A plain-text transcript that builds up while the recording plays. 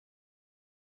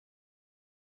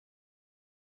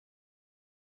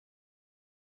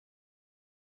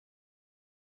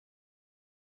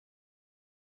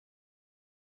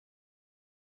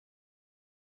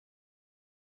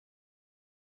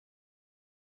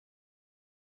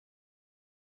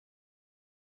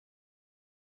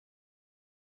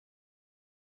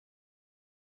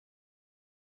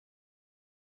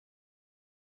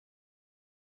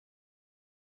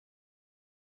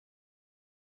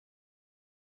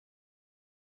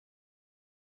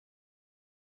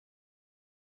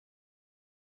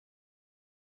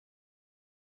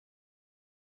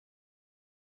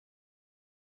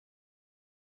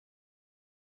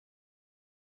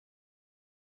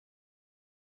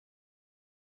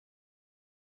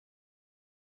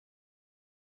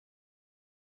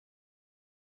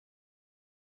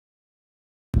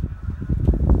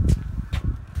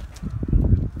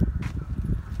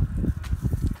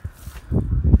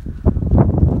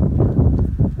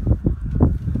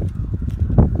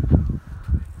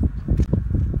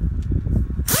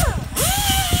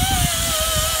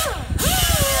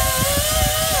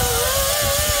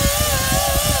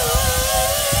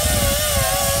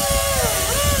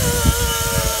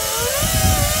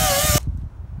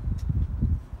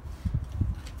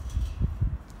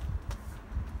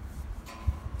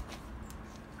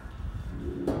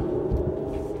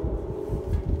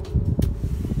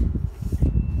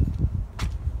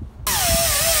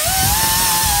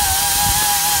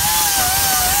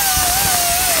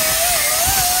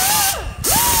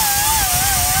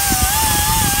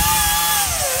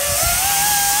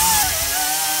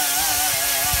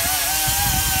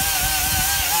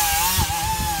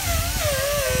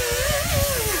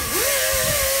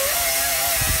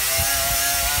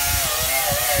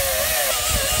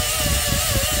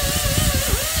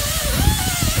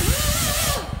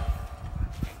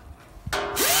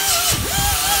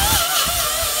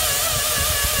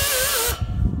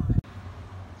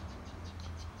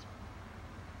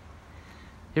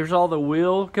Here's all the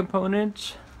wheel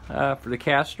components for the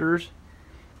casters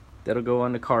that'll go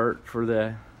on the cart for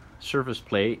the surface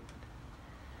plate.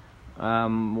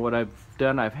 What I've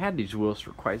done, I've had these wheels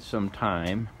for quite some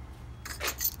time.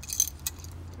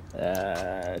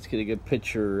 Let's get a good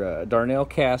picture. Darnell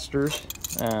casters.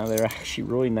 They're actually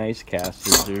really nice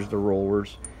casters. There's the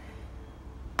rollers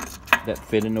that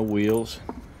fit in the wheels.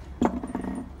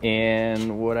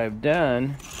 And what I've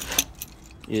done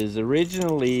is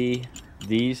originally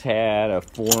these had a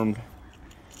formed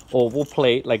oval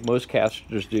plate like most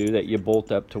casters do that you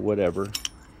bolt up to whatever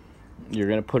you're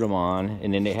going to put them on,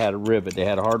 and then they had a rivet. They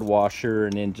had a hard washer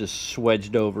and then just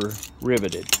swedged over,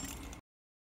 riveted.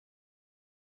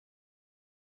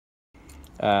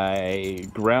 I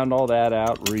ground all that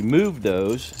out, removed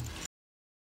those.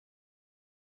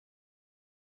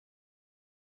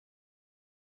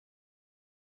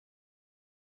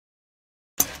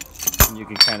 And you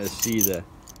can kind of see the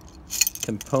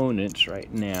components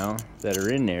right now that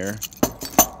are in there.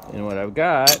 And what I've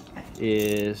got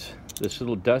is this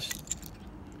little dust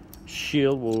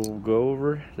shield will go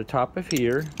over the top of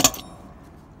here.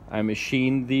 I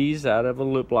machined these out of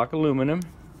a block aluminum,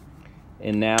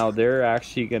 and now they're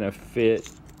actually going to fit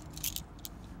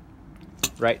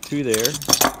right through there.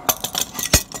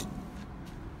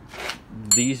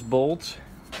 These bolts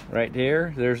right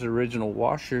there, there's the original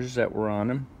washers that were on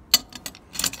them.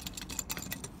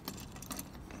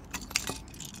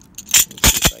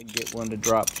 Let's see if I can get one to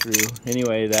drop through.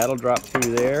 Anyway, that'll drop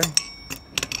through there.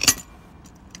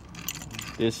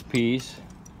 This piece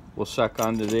will suck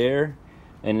onto there,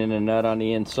 and then a nut on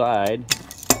the inside,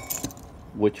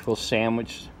 which will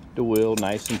sandwich the wheel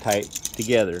nice and tight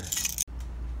together.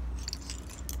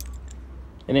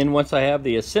 And then once I have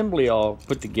the assembly all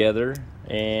put together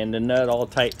and the nut all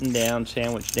tightened down,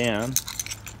 sandwiched down,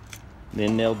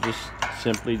 then they'll just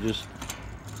simply just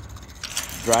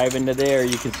drive into there.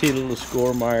 You can see the little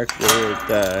score mark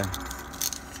where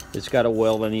it's got a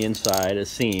weld on the inside, a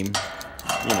seam,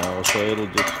 you know, so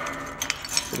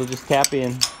it'll just tap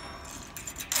in.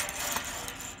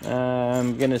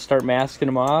 I'm gonna start masking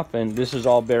them off, and this is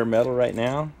all bare metal right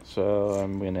now, so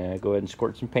I'm gonna go ahead and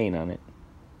squirt some paint on it.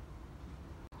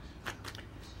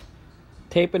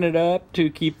 Taping it up to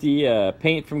keep the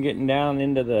paint from getting down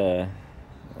into the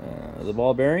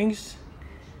ball bearings.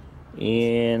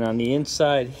 And on the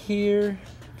inside here,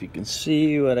 if you can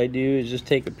see, what I do is just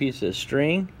take a piece of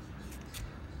string,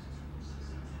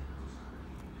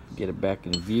 get it back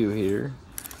in view here,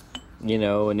 you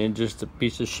know, and then just a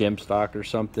piece of shim stock or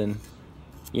something,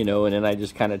 you know, and then I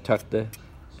just kind of tuck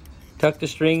the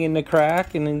string in the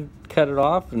crack and then cut it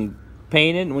off and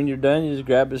paint it. And when you're done, you just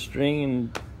grab the string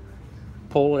and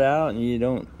pull it out, and you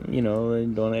don't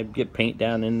have to get paint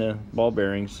down in the ball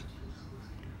bearings.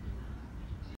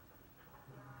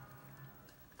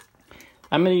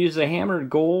 I'm going to use the hammered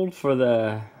gold for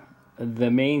the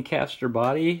main caster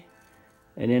body,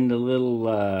 and then the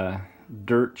little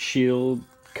dirt shield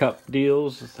cup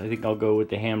deals, I think I'll go with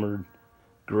the hammered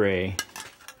gray.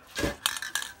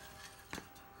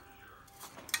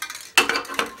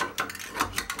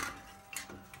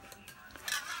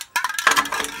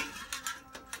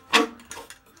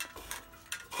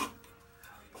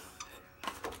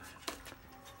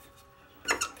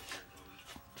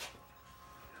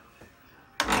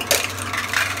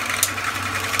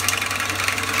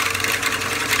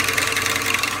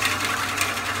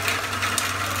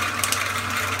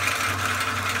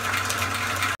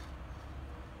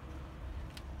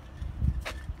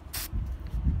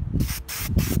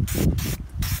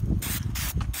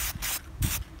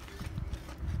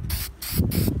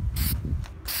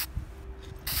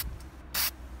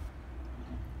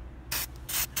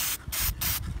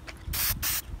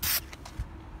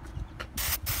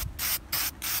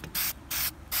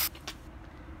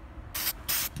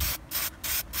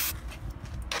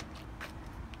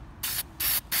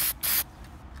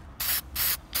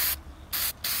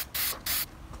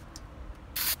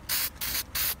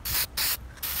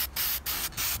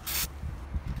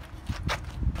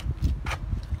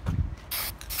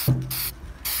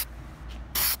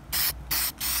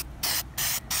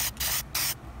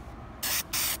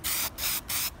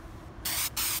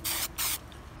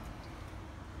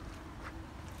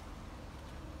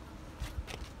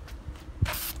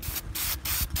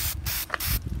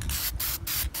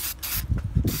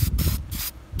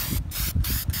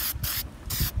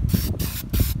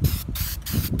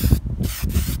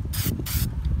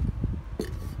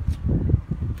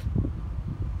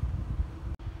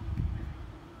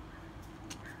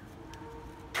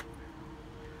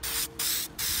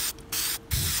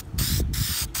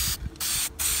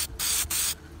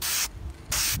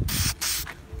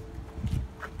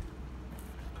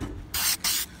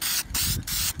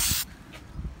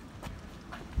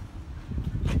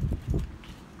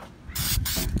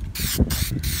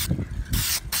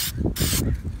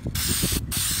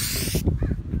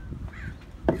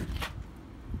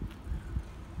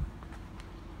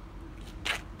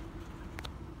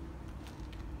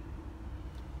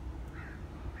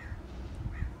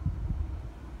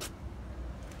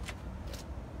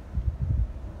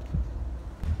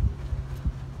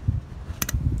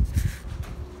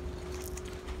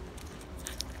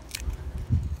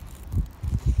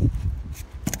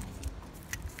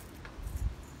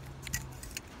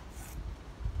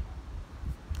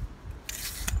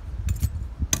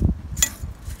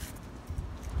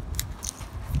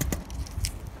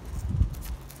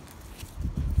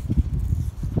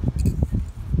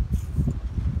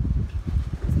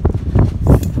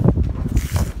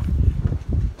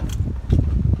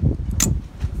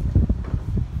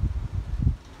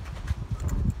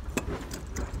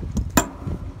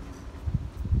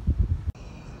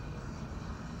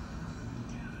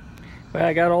 Well,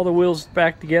 I got all the wheels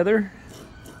back together,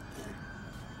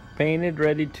 painted,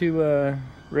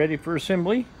 ready for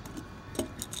assembly,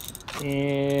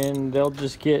 and they'll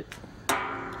just get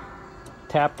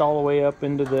tapped all the way up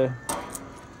into the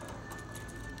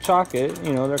socket.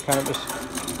 You know, they're kind of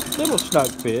a little snug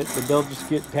fit, but they'll just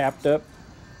get tapped up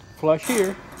flush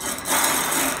here,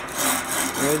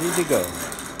 ready to go.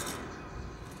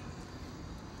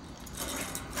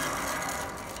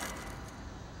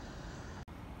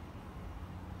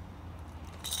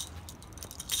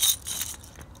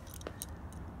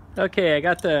 Okay, I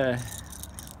got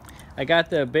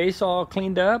the base all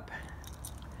cleaned up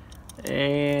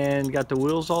and got the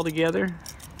wheels all together.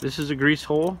 This is a grease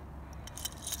hole,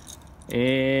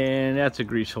 and that's a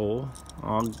grease hole.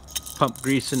 I'll pump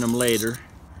grease in them later.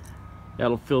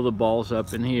 That'll fill the balls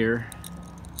up in here.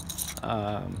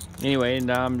 Anyway,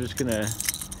 now I'm just gonna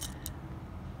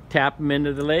tap them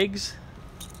into the legs.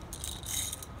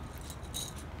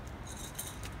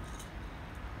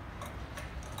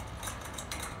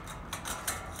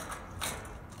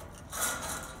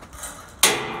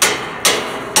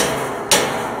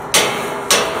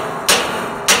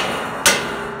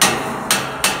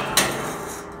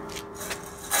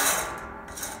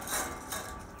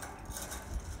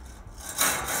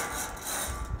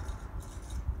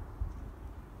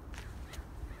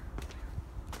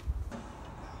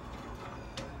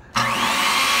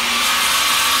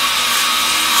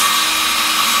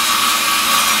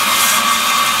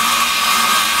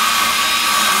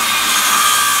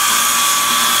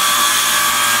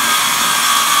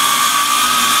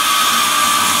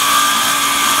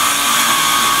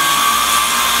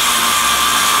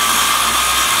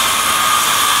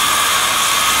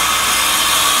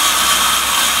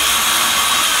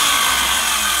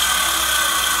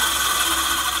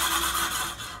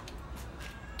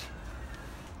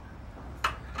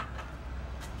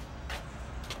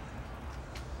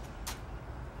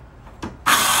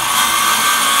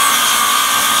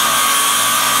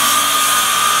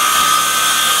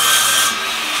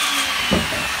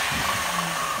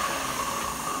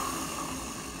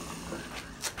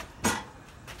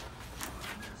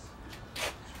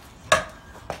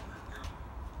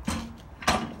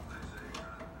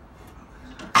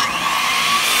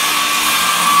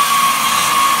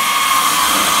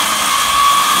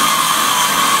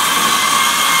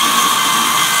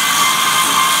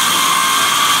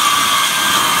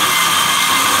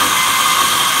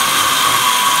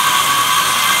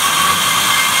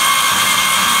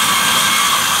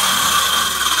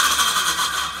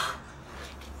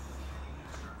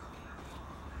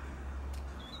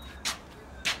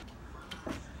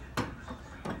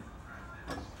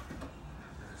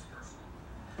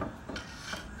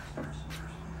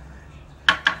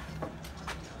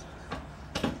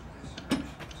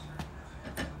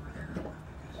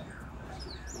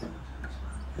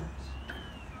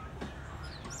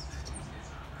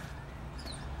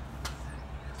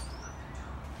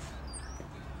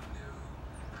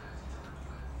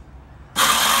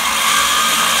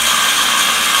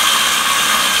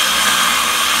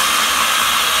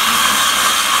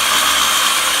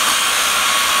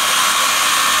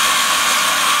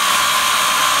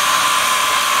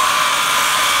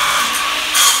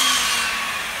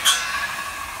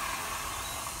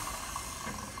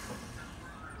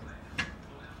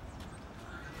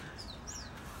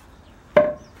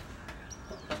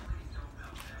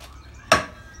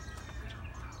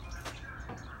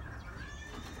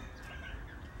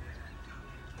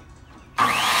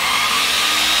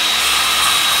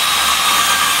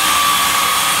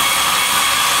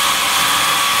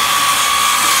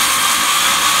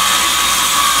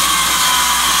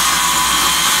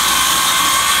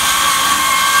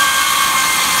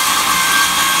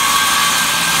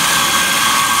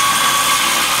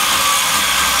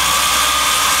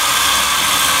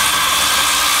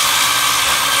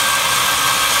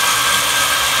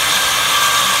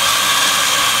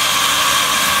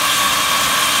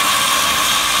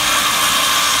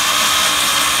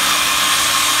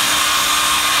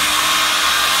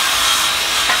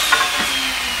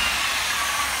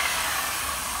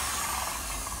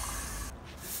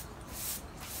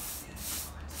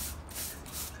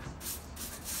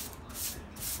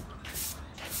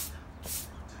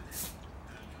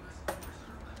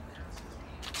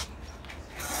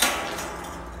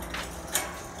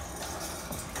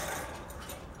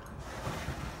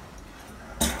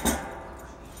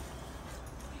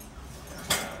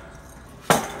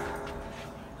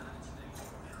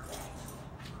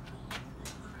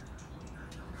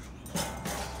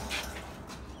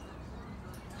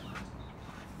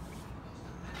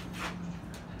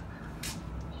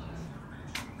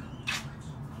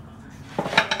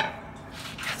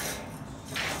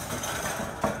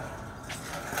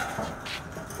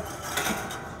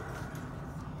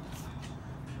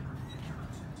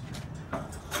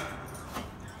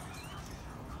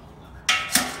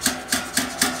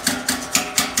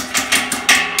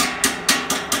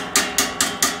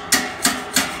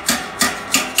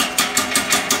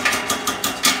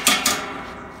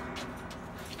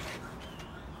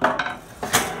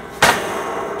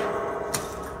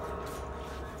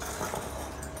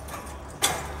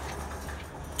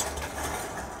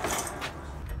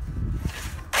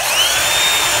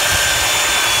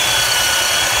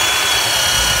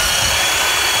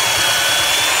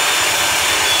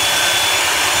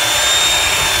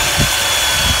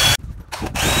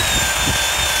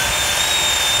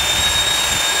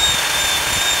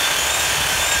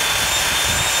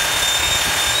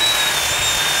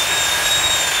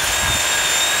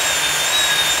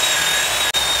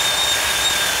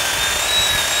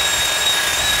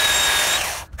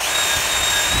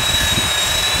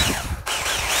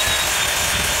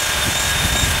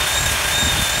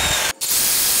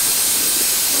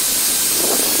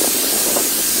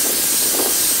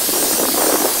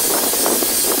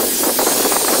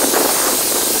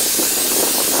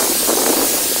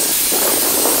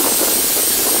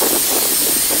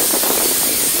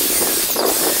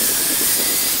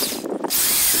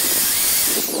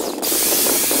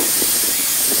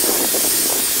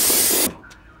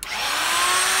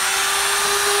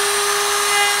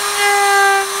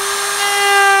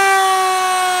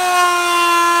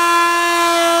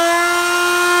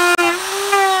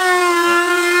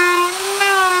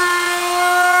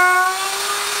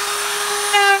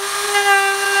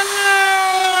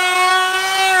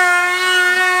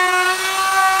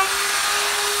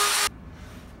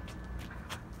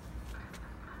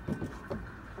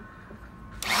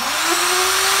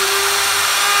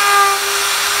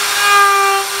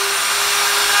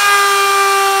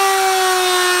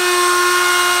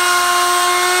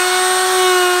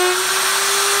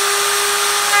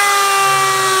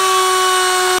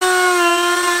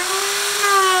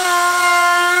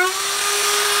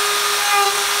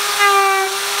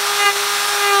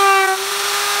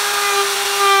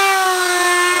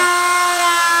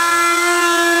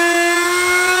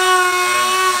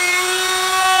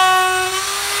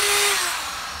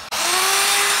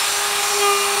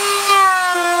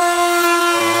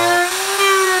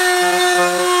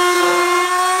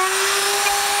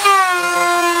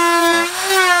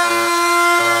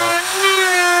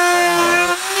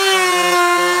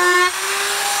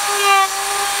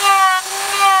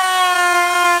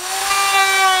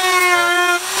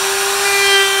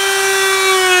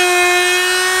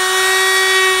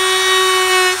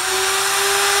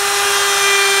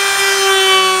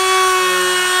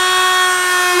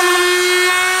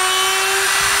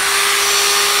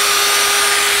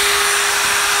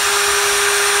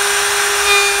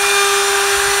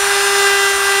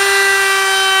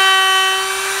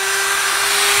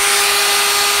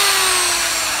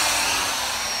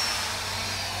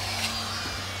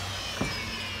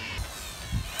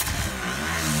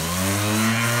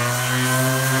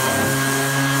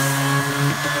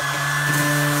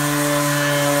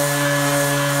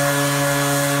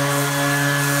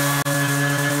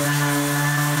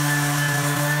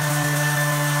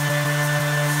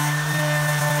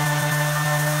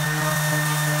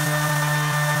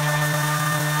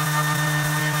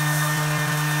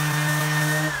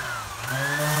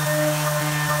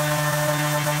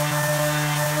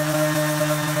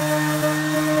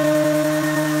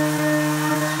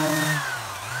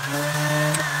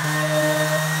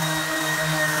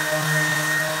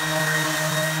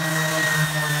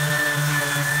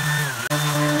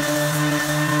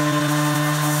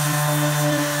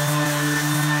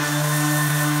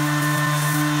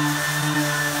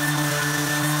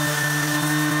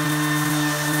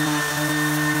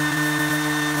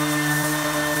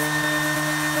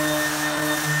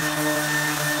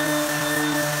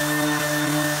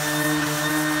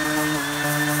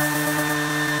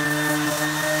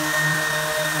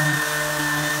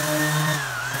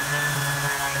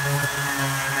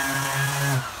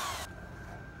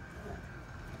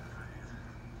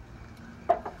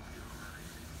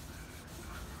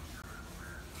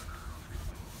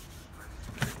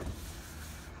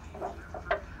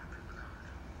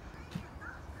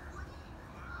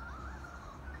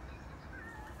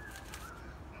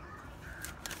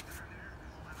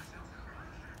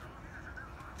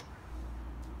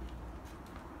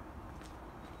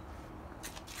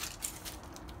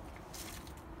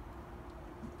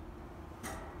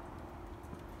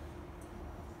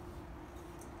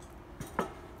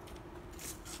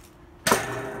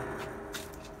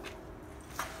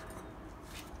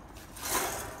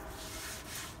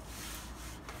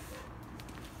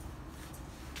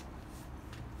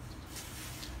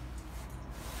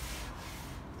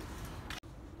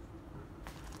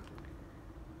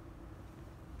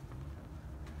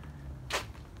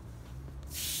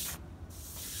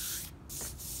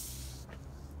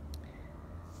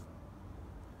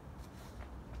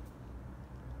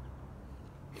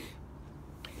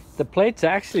 the plate's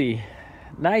actually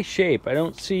nice shape. I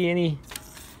don't see any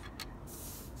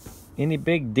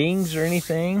big dings or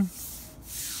anything,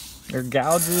 or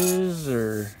gouges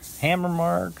or hammer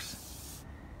marks.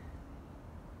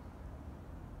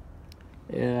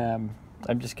 I'm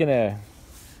just gonna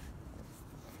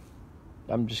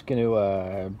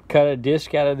cut a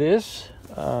disc out of this,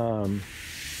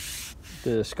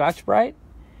 the Scotch-Brite,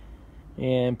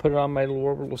 and put it on my little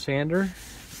orbital sander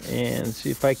and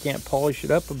see if I can't polish it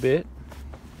up a bit.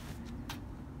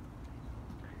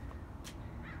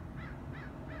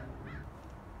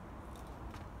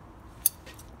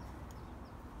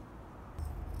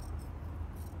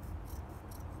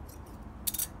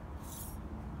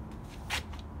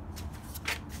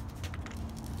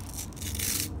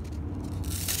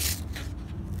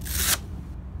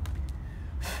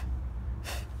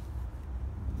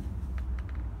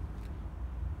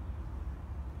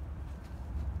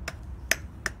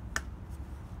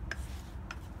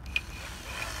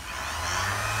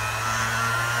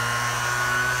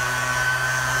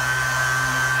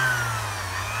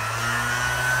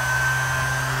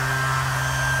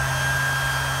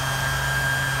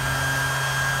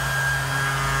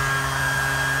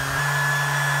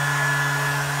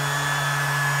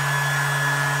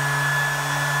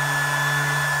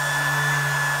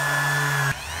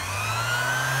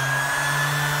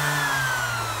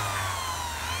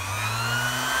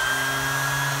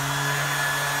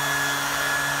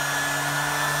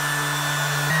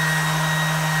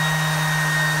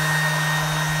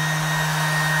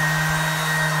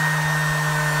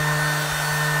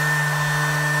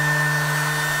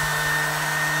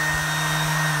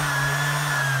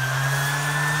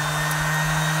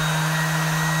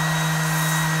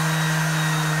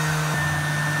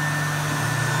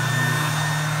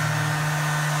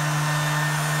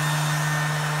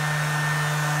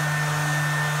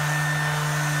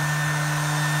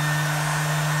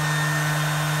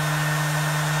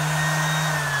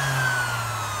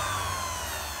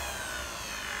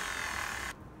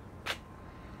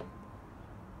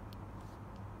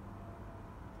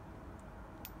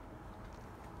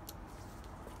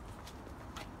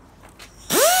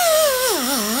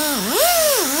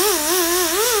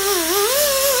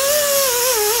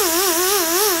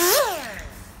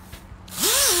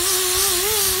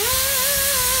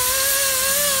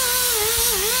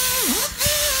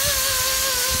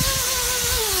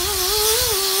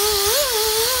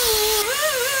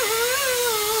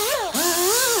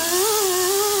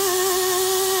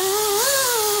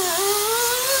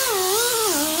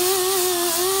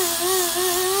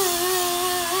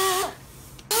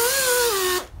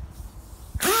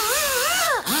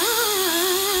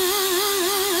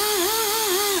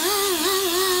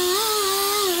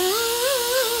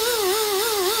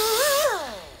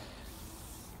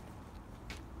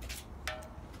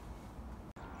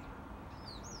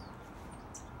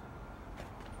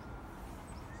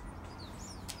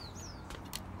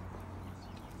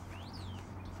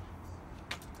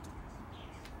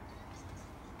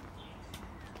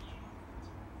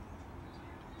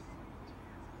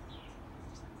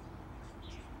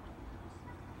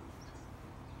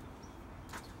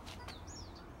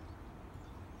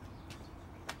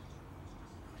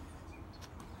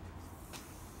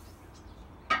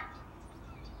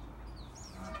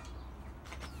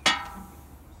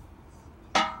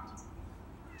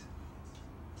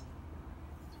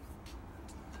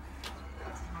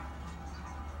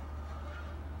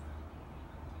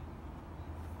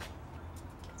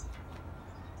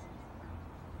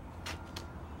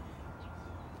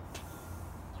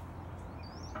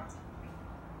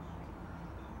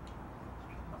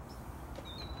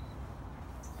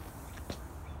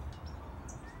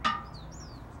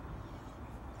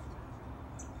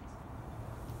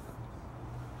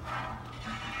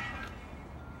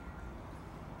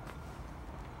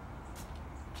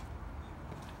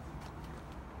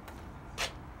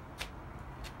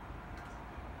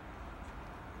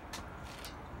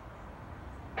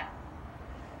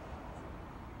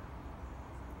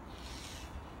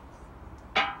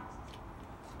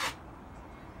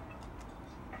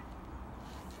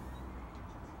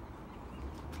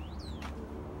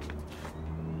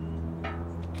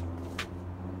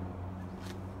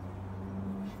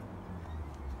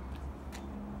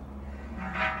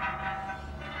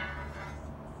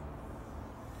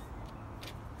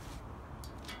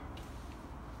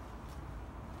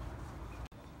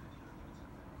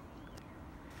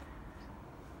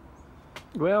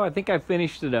 Well, I think I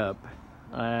finished it up.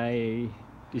 I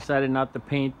decided not to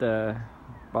paint the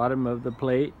bottom of the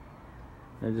plate.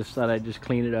 I just thought I'd just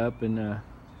clean it up and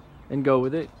go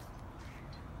with it.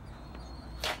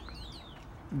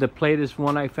 The plate is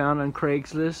one I found on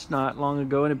Craigslist not long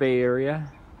ago in the Bay Area.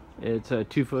 It's a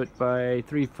 2 foot by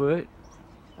 3 foot.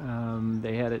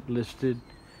 They had it listed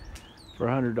for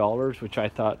 $100, which I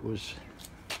thought was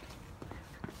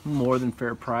more than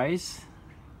fair price.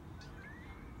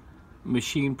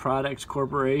 Machine Products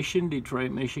Corporation,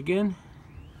 Detroit, Michigan.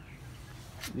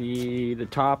 The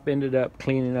top ended up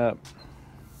cleaning up,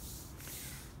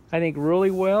 I think, really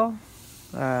well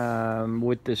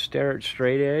with the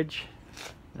straight edge.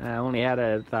 I only had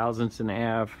a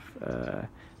 1/1000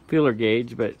 feeler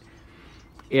gauge, but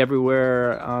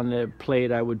everywhere on the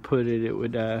plate I would put it, it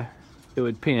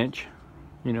would pinch,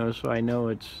 you know. So I know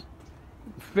it's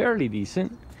fairly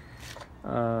decent.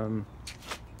 Kind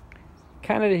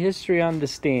of the history on the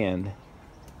stand.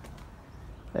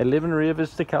 I live in Rio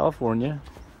Vista, California,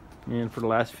 and for the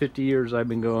last 50 years I've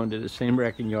been going to the same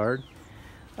wrecking yard.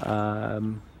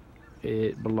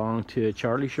 It belonged to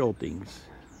Charlie Schulting's.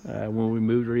 When we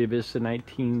moved to Rio Vista in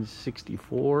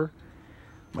 1964,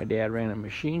 my dad ran a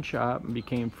machine shop and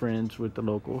became friends with the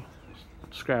local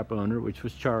scrap owner, which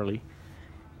was Charlie.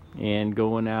 And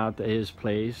going out to his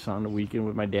place on the weekend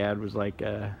with my dad was like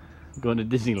going to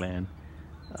Disneyland.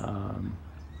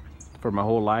 For my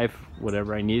whole life,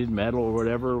 whatever I needed, metal or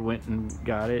whatever, went and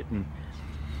got it. And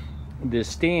this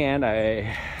stand,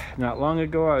 not long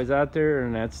ago I was out there,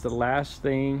 and that's the last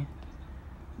thing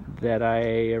that I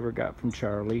ever got from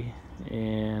Charlie.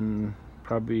 And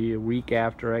probably a week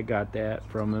after I got that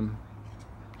from him,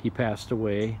 he passed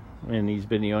away, and he's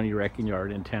been the only wrecking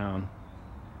yard in town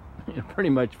pretty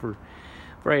much for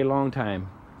a long time.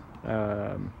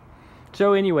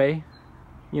 So anyway,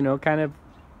 you know, kind of,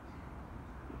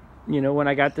 you know, when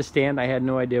I got the stand, I had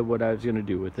no idea what I was going to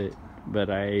do with it, but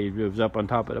it was up on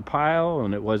top of the pile,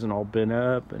 and it wasn't all bent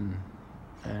up, and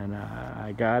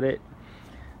I got it.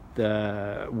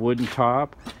 The wooden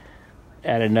top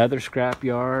at another scrap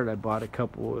yard, I bought a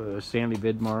couple of Stanley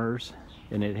Vidmars,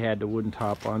 and it had the wooden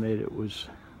top on it. It was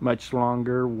much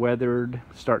longer, weathered,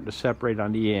 starting to separate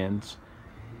on the ends,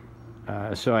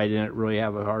 so I didn't really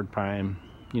have a hard time,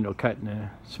 you know, cutting a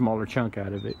smaller chunk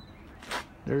out of it.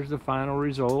 There's the final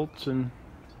results, and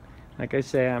like I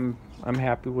say, I'm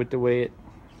happy with the way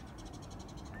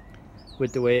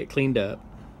it cleaned up.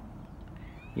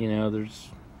 You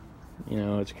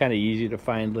know, it's kind of easy to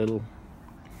find little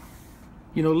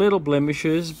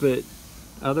blemishes, but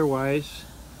otherwise.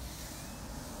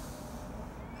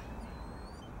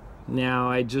 Now,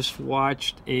 I just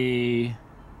watched a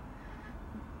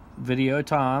video of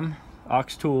Tom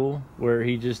Ox Tool where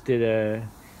he just did a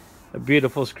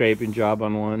beautiful scraping job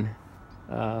on one.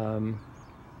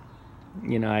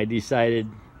 You know, I decided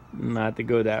not to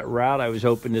go that route. I was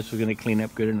hoping this was going to clean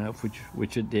up good enough,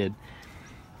 which it did.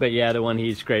 But yeah, the one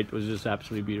he scraped was just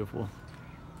absolutely beautiful.